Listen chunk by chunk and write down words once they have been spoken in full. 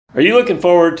Are you looking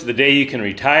forward to the day you can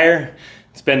retire,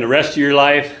 spend the rest of your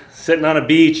life sitting on a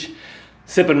beach,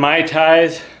 sipping Mai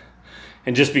Tais,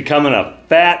 and just becoming a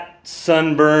fat,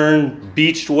 sunburned,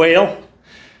 beached whale?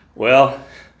 Well,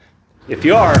 if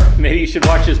you are, maybe you should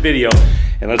watch this video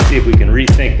and let's see if we can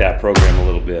rethink that program a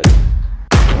little bit.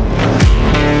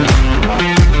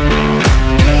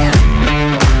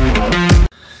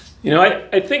 You know,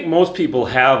 I think most people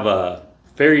have a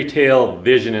fairy tale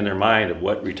vision in their mind of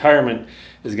what retirement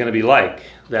is going to be like.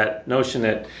 That notion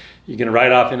that you're going to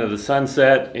ride off into the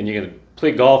sunset and you're going to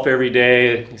play golf every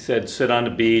day. You said sit on the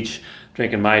beach,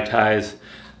 drinking Mai Tais.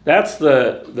 That's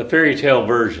the fairy tale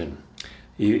version.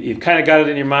 You've kind of got it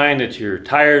in your mind that you're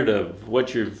tired of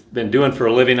what you've been doing for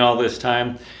a living all this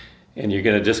time and you're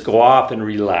going to just go off and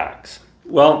relax.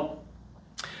 Well,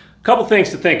 a couple things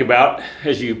to think about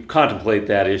as you contemplate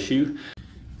that issue.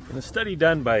 In a study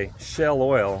done by Shell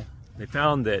Oil, they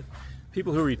found that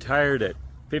people who retired at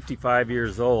 55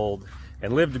 years old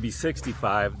and lived to be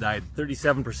 65 died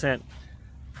 37%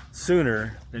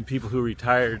 sooner than people who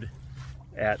retired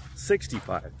at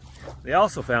 65. They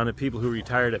also found that people who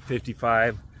retired at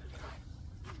 55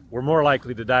 were more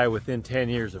likely to die within 10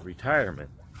 years of retirement.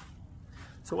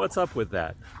 So what's up with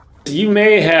that? You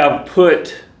may have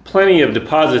put plenty of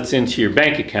deposits into your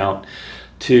bank account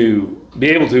to be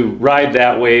able to ride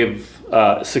that wave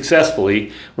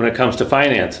successfully when it comes to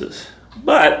finances.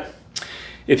 But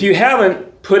if you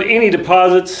haven't put any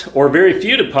deposits or very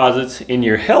few deposits in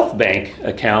your health bank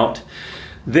account,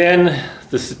 then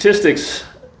the statistics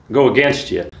go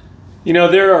against you. You know,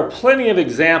 there are plenty of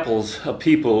examples of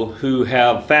people who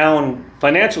have found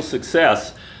financial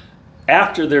success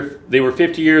after they were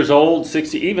 50 years old,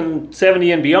 60, even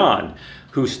 70 and beyond,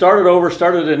 who started over,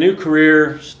 started a new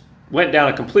career, went down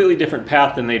a completely different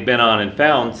path than they'd been on and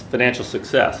found financial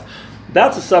success.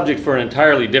 That's a subject for an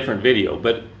entirely different video,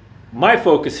 but my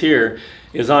focus here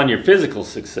is on your physical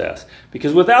success,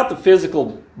 because without the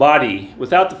physical body,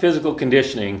 without the physical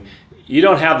conditioning, you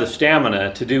don't have the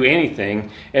stamina to do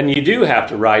anything, and you do have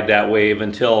to ride that wave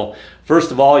until,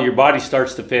 first of all, your body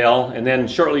starts to fail, and then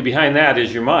shortly behind that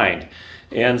is your mind.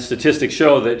 And statistics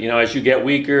show that, you know, as you get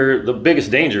weaker, the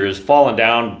biggest danger is falling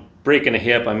down, breaking a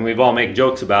hip. I mean, we've all made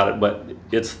jokes about it, but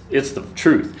it's the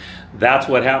truth. That's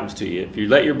what happens to you. If you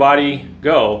let your body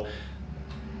go,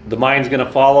 the mind's going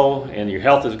to follow and your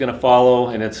health is going to follow,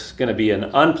 and it's going to be an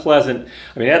unpleasant.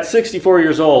 I mean, at 64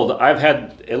 years old, I've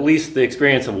had at least the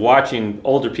experience of watching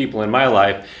older people in my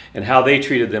life and how they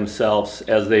treated themselves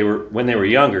as when they were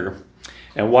younger,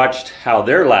 and watched how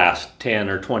their last 10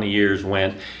 or 20 years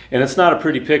went. And it's not a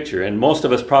pretty picture, and most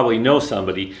of us probably know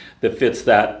somebody that fits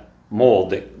that mold,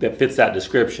 that fits that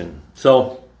description.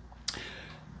 So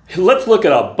let's look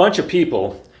at a bunch of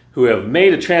people who have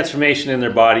made a transformation in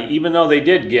their body, even though they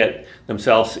did get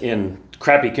themselves in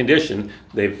crappy condition.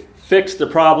 They've fixed the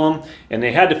problem, and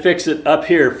they had to fix it up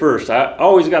here first. I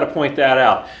always got to point that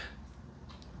out.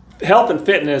 Health and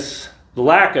fitness, the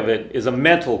lack of it, is a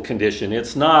mental condition.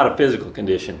 It's not a physical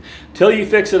condition. Until you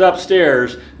fix it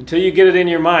upstairs, until you get it in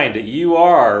your mind that you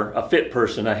are a fit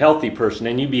person, a healthy person,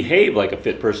 and you behave like a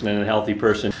fit person and a healthy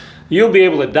person, you'll be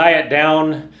able to diet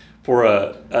down for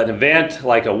an event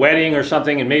like a wedding or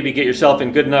something, and maybe get yourself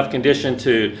in good enough condition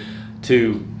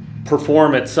to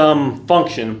perform at some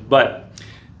function, but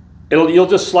you'll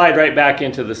just slide right back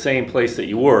into the same place that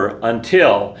you were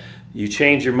until you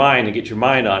change your mind and get your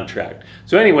mind on track.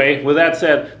 So anyway, with that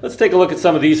said, let's take a look at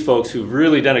some of these folks who've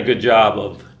really done a good job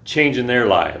of changing their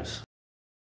lives.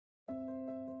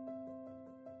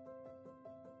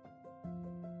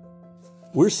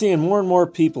 We're seeing more and more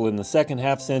people in the second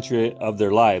half century of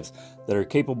their lives that are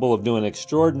capable of doing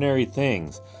extraordinary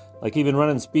things, like even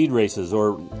running speed races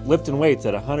or lifting weights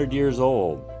at 100 years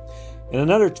old. And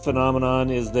another phenomenon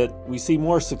is that we see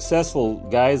more successful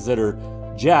guys that are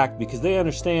jacked because they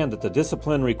understand that the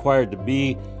discipline required to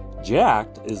be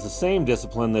jacked is the same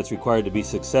discipline that's required to be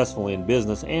successful in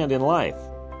business and in life.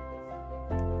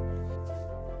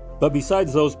 But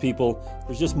besides those people,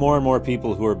 there's just more and more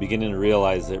people who are beginning to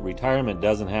realize that retirement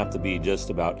doesn't have to be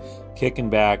just about kicking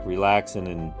back, relaxing,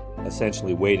 and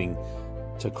essentially waiting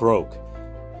to croak.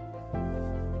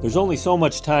 There's only so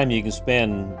much time you can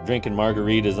spend drinking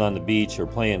margaritas on the beach or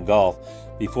playing golf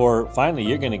before finally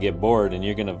you're going to get bored and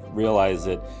you're going to realize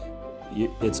that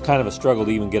it's kind of a struggle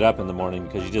to even get up in the morning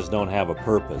because you just don't have a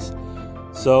purpose.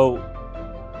 So,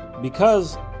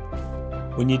 because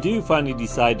when you do finally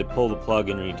decide to pull the plug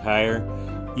and retire,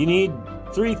 you need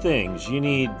three things. You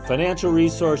need financial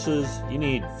resources, you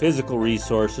need physical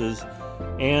resources,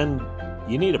 and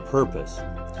you need a purpose.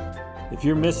 If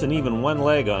you're missing even one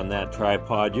leg on that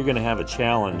tripod, you're going to have a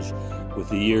challenge with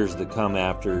the years that come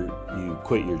after you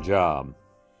quit your job.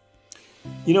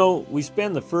 You know, we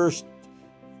spend the first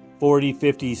 40,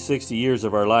 50, 60 years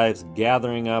of our lives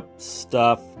gathering up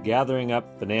stuff, gathering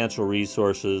up financial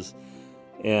resources,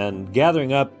 and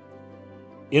gathering up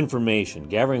information,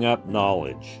 gathering up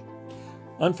knowledge.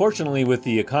 Unfortunately, with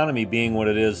the economy being what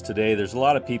it is today, there's a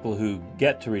lot of people who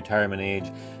get to retirement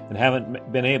age and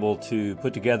haven't been able to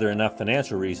put together enough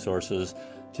financial resources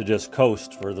to just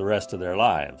coast for the rest of their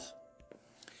lives.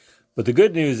 But the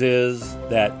good news is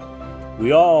that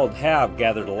we all have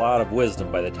gathered a lot of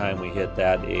wisdom by the time we hit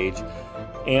that age.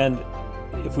 And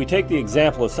if we take the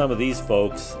example of some of these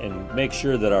folks and make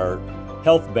sure that our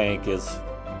health bank is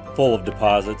full of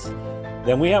deposits,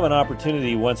 then we have an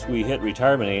opportunity once we hit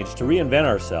retirement age to reinvent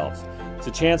ourselves. It's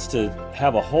a chance to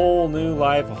have a whole new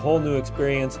life, a whole new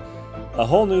experience, a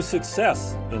whole new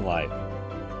success in life.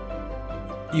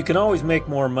 You can always make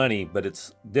more money, but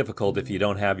it's difficult if you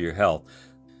don't have your health.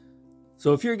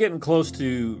 So if you're getting close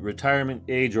to retirement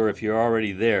age, or if you're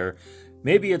already there,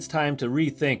 maybe it's time to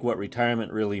rethink what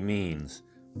retirement really means.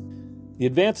 The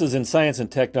advances in science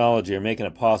and technology are making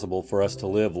it possible for us to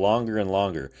live longer and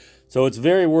longer. So it's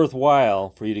very worthwhile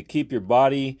for you to keep your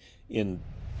body in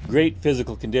great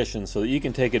physical condition so that you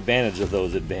can take advantage of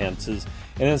those advances.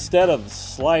 And instead of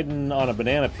sliding on a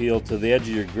banana peel to the edge of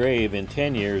your grave in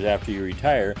 10 years after you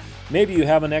retire, maybe you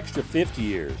have an extra 50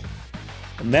 years.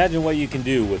 Imagine what you can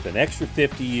do with an extra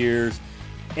 50 years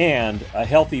and a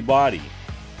healthy body.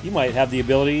 You might have the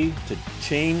ability to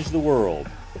change the world.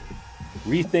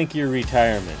 Rethink your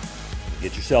retirement.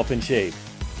 Get yourself in shape.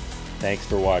 Thanks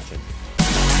for watching.